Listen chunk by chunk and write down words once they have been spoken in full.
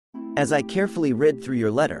As I carefully read through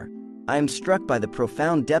your letter, I am struck by the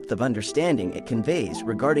profound depth of understanding it conveys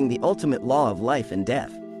regarding the ultimate law of life and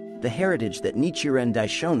death, the heritage that Nichiren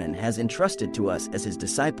Daishonin has entrusted to us as his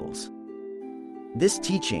disciples. This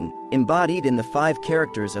teaching, embodied in the 5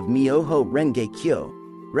 characters of Myoho-Renge-Kyo,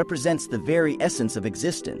 represents the very essence of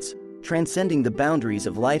existence, transcending the boundaries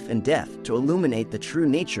of life and death to illuminate the true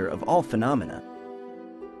nature of all phenomena.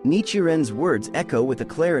 Nichiren's words echo with a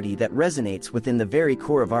clarity that resonates within the very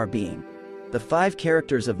core of our being. The 5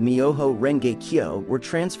 characters of Myoho-Renge-Kyo were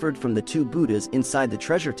transferred from the 2 Buddhas inside the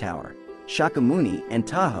treasure tower, Shakyamuni and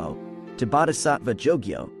Taho, to Bodhisattva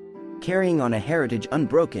Jogyo, carrying on a heritage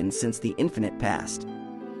unbroken since the infinite past.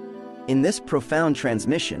 In this profound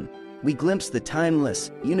transmission, we glimpse the timeless,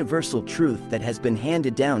 universal truth that has been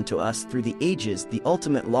handed down to us through the ages, the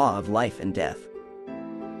ultimate law of life and death.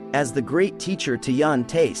 As the great teacher Tian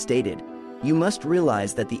Te stated, you must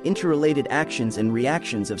realize that the interrelated actions and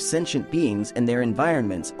reactions of sentient beings and their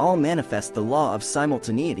environments all manifest the law of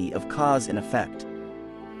simultaneity of cause and effect.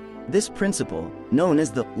 This principle, known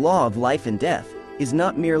as the law of life and death, is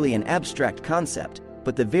not merely an abstract concept,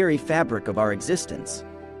 but the very fabric of our existence.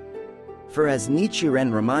 For as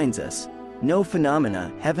Nichiren reminds us, no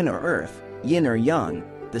phenomena, heaven or earth, yin or yang,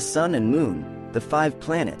 the sun and moon, the 5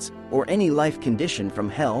 planets, or any life condition from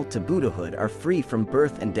hell to Buddhahood are free from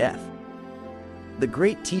birth and death. The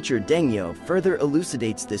great teacher Dengyo further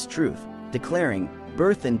elucidates this truth, declaring,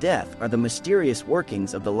 birth and death are the mysterious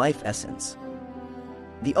workings of the life essence.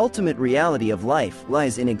 The ultimate reality of life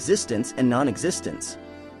lies in existence and non-existence.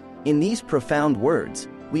 In these profound words,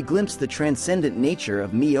 we glimpse the transcendent nature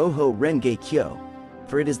of Myoho-Renge-Kyo,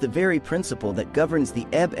 for it is the very principle that governs the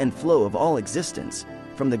ebb and flow of all existence,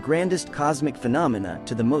 from the grandest cosmic phenomena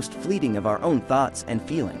to the most fleeting of our own thoughts and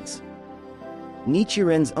feelings.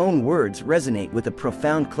 Nichiren's own words resonate with a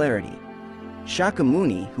profound clarity.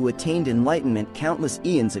 Shakyamuni, who attained enlightenment countless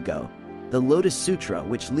eons ago, the Lotus Sutra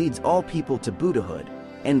which leads all people to Buddhahood,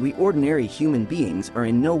 and we ordinary human beings are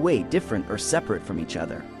in no way different or separate from each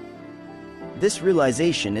other. This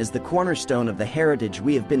realization is the cornerstone of the heritage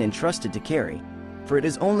we have been entrusted to carry, for it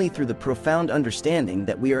is only through the profound understanding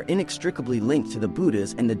that we are inextricably linked to the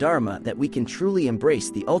Buddhas and the Dharma that we can truly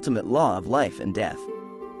embrace the ultimate law of life and death.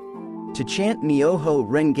 To chant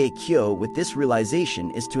Myoho-Renge-Kyo with this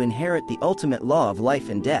realization is to inherit the ultimate law of life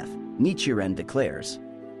and death, Nichiren declares.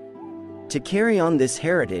 To carry on this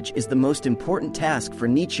heritage is the most important task for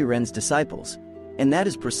Nichiren's disciples, and that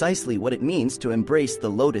is precisely what it means to embrace the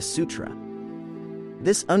Lotus Sutra.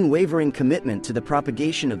 This unwavering commitment to the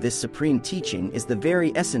propagation of this supreme teaching is the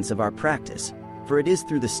very essence of our practice, for it is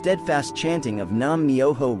through the steadfast chanting of Nam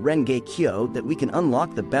Myoho Renge Kyo that we can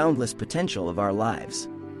unlock the boundless potential of our lives.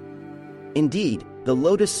 Indeed, the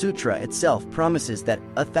Lotus Sutra itself promises that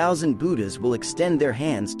 1,000 Buddhas will extend their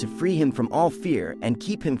hands to free him from all fear and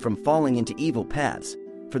keep him from falling into evil paths,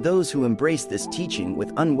 for those who embrace this teaching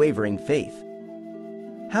with unwavering faith.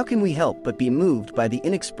 How can we help but be moved by the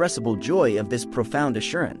inexpressible joy of this profound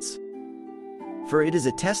assurance? For it is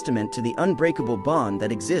a testament to the unbreakable bond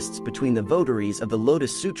that exists between the votaries of the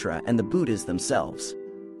Lotus Sutra and the Buddhas themselves.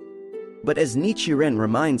 But as Nichiren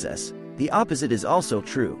reminds us, the opposite is also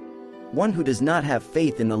true. One who does not have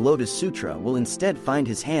faith in the Lotus Sutra will instead find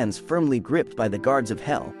his hands firmly gripped by the guards of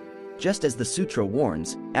hell. Just as the sutra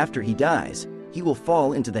warns, after he dies, he will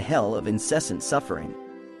fall into the hell of incessant suffering.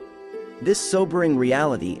 This sobering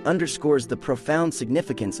reality underscores the profound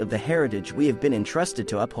significance of the heritage we have been entrusted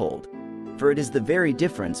to uphold, for it is the very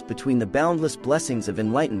difference between the boundless blessings of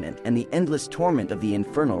enlightenment and the endless torment of the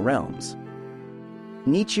infernal realms.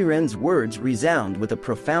 Nichiren's words resound with a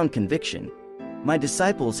profound conviction. My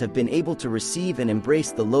disciples have been able to receive and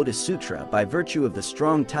embrace the Lotus Sutra by virtue of the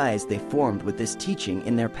strong ties they formed with this teaching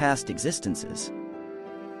in their past existences.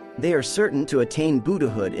 They are certain to attain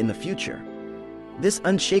Buddhahood in the future. This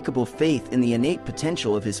unshakable faith in the innate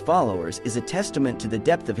potential of his followers is a testament to the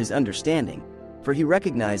depth of his understanding, for he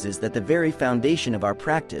recognizes that the very foundation of our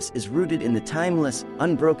practice is rooted in the timeless,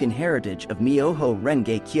 unbroken heritage of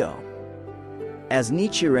Myoho-Renge-Kyo. As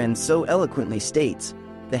Nichiren so eloquently states,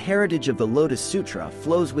 the heritage of the Lotus Sutra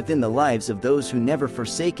flows within the lives of those who never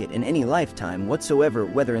forsake it in any lifetime whatsoever,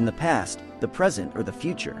 whether in the past, the present, or the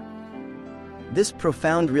future. This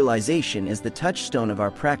profound realization is the touchstone of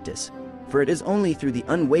our practice, for it is only through the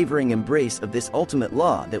unwavering embrace of this ultimate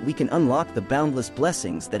law that we can unlock the boundless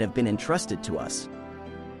blessings that have been entrusted to us.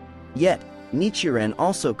 Yet, Nichiren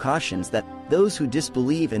also cautions that those who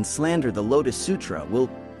disbelieve and slander the Lotus Sutra will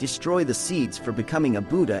destroy the seeds for becoming a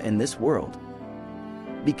Buddha in this world.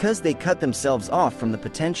 Because they cut themselves off from the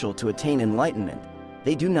potential to attain enlightenment,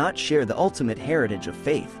 they do not share the ultimate heritage of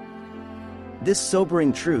faith. This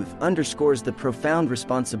sobering truth underscores the profound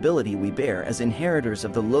responsibility we bear as inheritors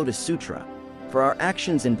of the Lotus Sutra, for our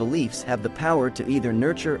actions and beliefs have the power to either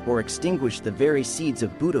nurture or extinguish the very seeds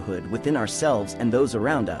of Buddhahood within ourselves and those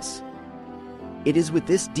around us. It is with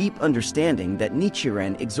this deep understanding that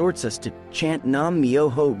Nichiren exhorts us to chant Nam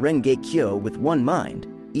Myoho-Renge-Kyo with one mind,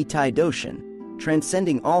 Itai Doshin,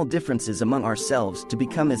 transcending all differences among ourselves to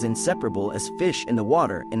become as inseparable as fish in the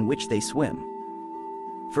water in which they swim.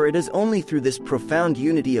 For it is only through this profound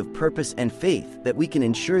unity of purpose and faith that we can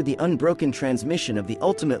ensure the unbroken transmission of the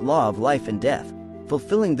ultimate law of life and death,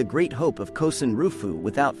 fulfilling the great hope of Kosen Rufu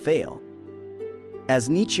without fail. As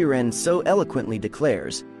Nichiren so eloquently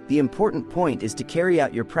declares, the important point is to carry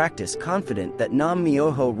out your practice confident that Nam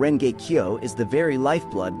Myoho-Renge-Kyo is the very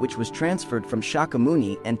lifeblood which was transferred from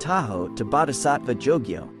Shakyamuni and Taho to Bodhisattva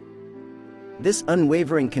Jogyo. This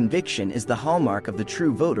unwavering conviction is the hallmark of the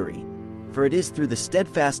true votary, for it is through the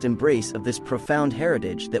steadfast embrace of this profound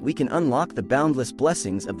heritage that we can unlock the boundless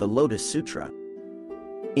blessings of the Lotus Sutra.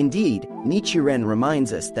 Indeed, Nichiren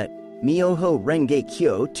reminds us that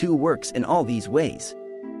Myoho-Renge-Kyo too works in all these ways.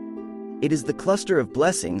 It is the cluster of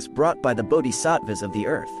blessings brought by the bodhisattvas of the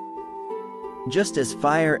earth. Just as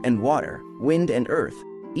fire and water, wind and earth,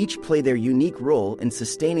 each play their unique role in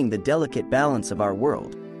sustaining the delicate balance of our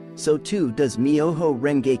world, so too does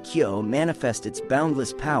Myoho-Renge-Kyo manifest its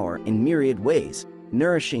boundless power in myriad ways,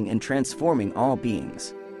 nourishing and transforming all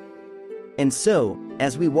beings. And so,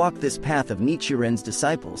 as we walk this path of Nichiren's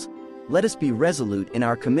disciples, let us be resolute in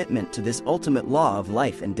our commitment to this ultimate law of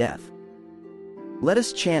life and death. Let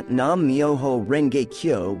us chant Nam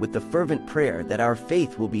Myoho-Renge-Kyo with the fervent prayer that our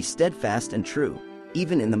faith will be steadfast and true,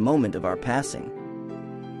 even in the moment of our passing.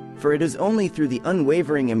 For it is only through the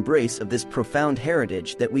unwavering embrace of this profound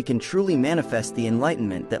heritage that we can truly manifest the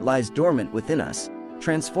enlightenment that lies dormant within us,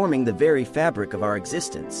 transforming the very fabric of our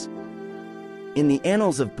existence. In the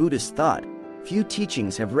annals of Buddhist thought, few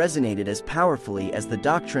teachings have resonated as powerfully as the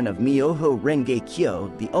doctrine of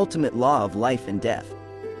Myoho-Renge-Kyo, the ultimate law of life and death.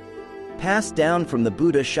 Passed down from the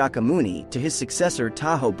Buddha Shakyamuni to his successor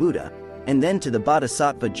Taho Buddha, and then to the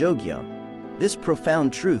Bodhisattva Jogyo, this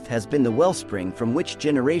profound truth has been the wellspring from which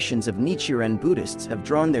generations of Nichiren Buddhists have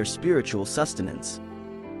drawn their spiritual sustenance.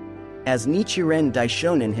 As Nichiren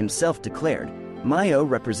Daishonin himself declared, Myo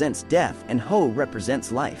represents death and Ho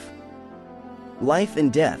represents life. Life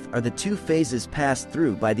and death are the two phases passed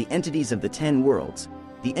through by the entities of the 10 worlds,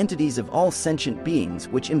 the entities of all sentient beings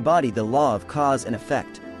which embody the law of cause and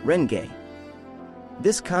effect, Renge.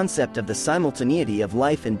 This concept of the simultaneity of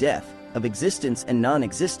life and death, of existence and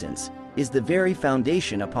non-existence, is the very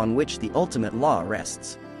foundation upon which the ultimate law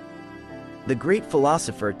rests. The great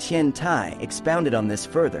philosopher Tian Tai expounded on this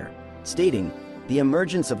further, stating, "The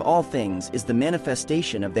emergence of all things is the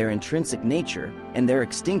manifestation of their intrinsic nature, and their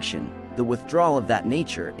extinction, the withdrawal of that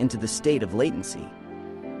nature into the state of latency."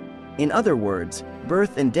 In other words,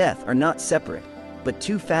 birth and death are not separate, but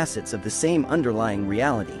two facets of the same underlying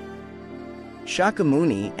reality.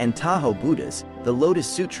 Shakyamuni and Taho Buddhas, the Lotus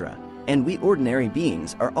Sutra, and we ordinary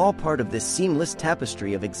beings are all part of this seamless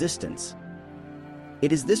tapestry of existence.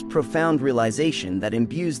 It is this profound realization that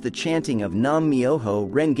imbues the chanting of Nam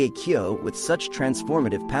Myoho-Renge-Kyo with such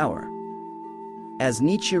transformative power. As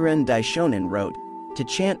Nichiren Daishonin wrote, to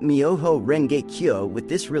chant Myoho-Renge-Kyo with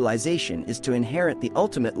this realization is to inherit the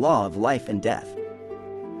ultimate law of life and death.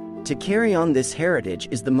 To carry on this heritage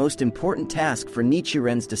is the most important task for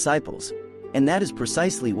Nichiren's disciples, and that is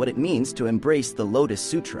precisely what it means to embrace the Lotus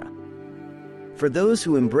Sutra. For those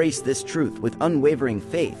who embrace this truth with unwavering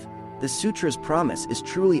faith, the sutra's promise is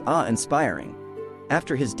truly awe-inspiring.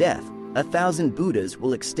 After his death, 1,000 Buddhas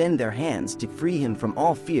will extend their hands to free him from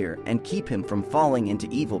all fear and keep him from falling into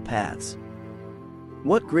evil paths.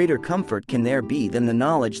 What greater comfort can there be than the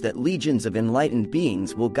knowledge that legions of enlightened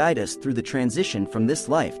beings will guide us through the transition from this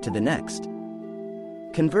life to the next?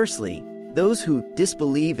 Conversely, those who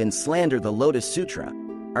disbelieve and slander the Lotus Sutra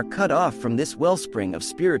are cut off from this wellspring of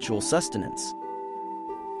spiritual sustenance.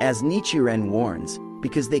 As Nichiren warns,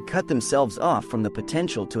 because they cut themselves off from the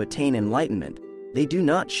potential to attain enlightenment, they do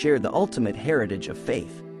not share the ultimate heritage of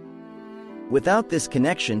faith. Without this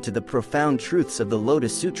connection to the profound truths of the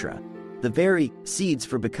Lotus Sutra, the very seeds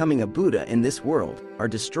for becoming a Buddha in this world are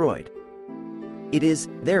destroyed. It is,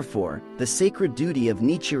 therefore, the sacred duty of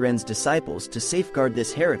Nichiren's disciples to safeguard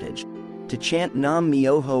this heritage, to chant Nam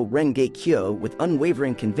Myoho-Renge-Kyo with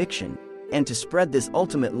unwavering conviction, and to spread this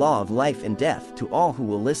ultimate law of life and death to all who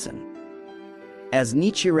will listen. As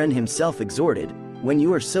Nichiren himself exhorted, when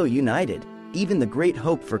you are so united, even the great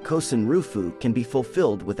hope for Kosen Rufu can be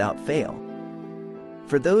fulfilled without fail.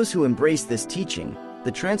 For those who embrace this teaching,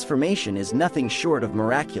 the transformation is nothing short of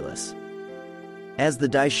miraculous. As the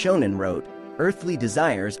Daishonin wrote, earthly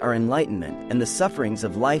desires are enlightenment and the sufferings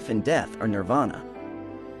of life and death are nirvana.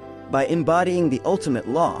 By embodying the ultimate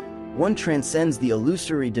law, one transcends the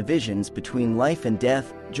illusory divisions between life and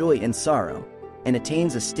death, joy and sorrow, and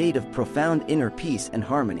attains a state of profound inner peace and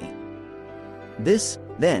harmony. This,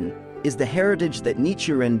 then, is the heritage that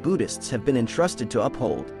Nichiren Buddhists have been entrusted to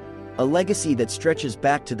uphold, a legacy that stretches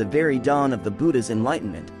back to the very dawn of the Buddha's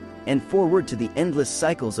enlightenment, and forward to the endless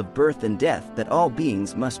cycles of birth and death that all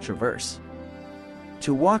beings must traverse.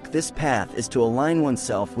 To walk this path is to align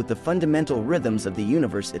oneself with the fundamental rhythms of the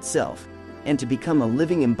universe itself, and to become a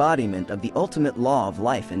living embodiment of the ultimate law of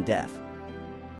life and death.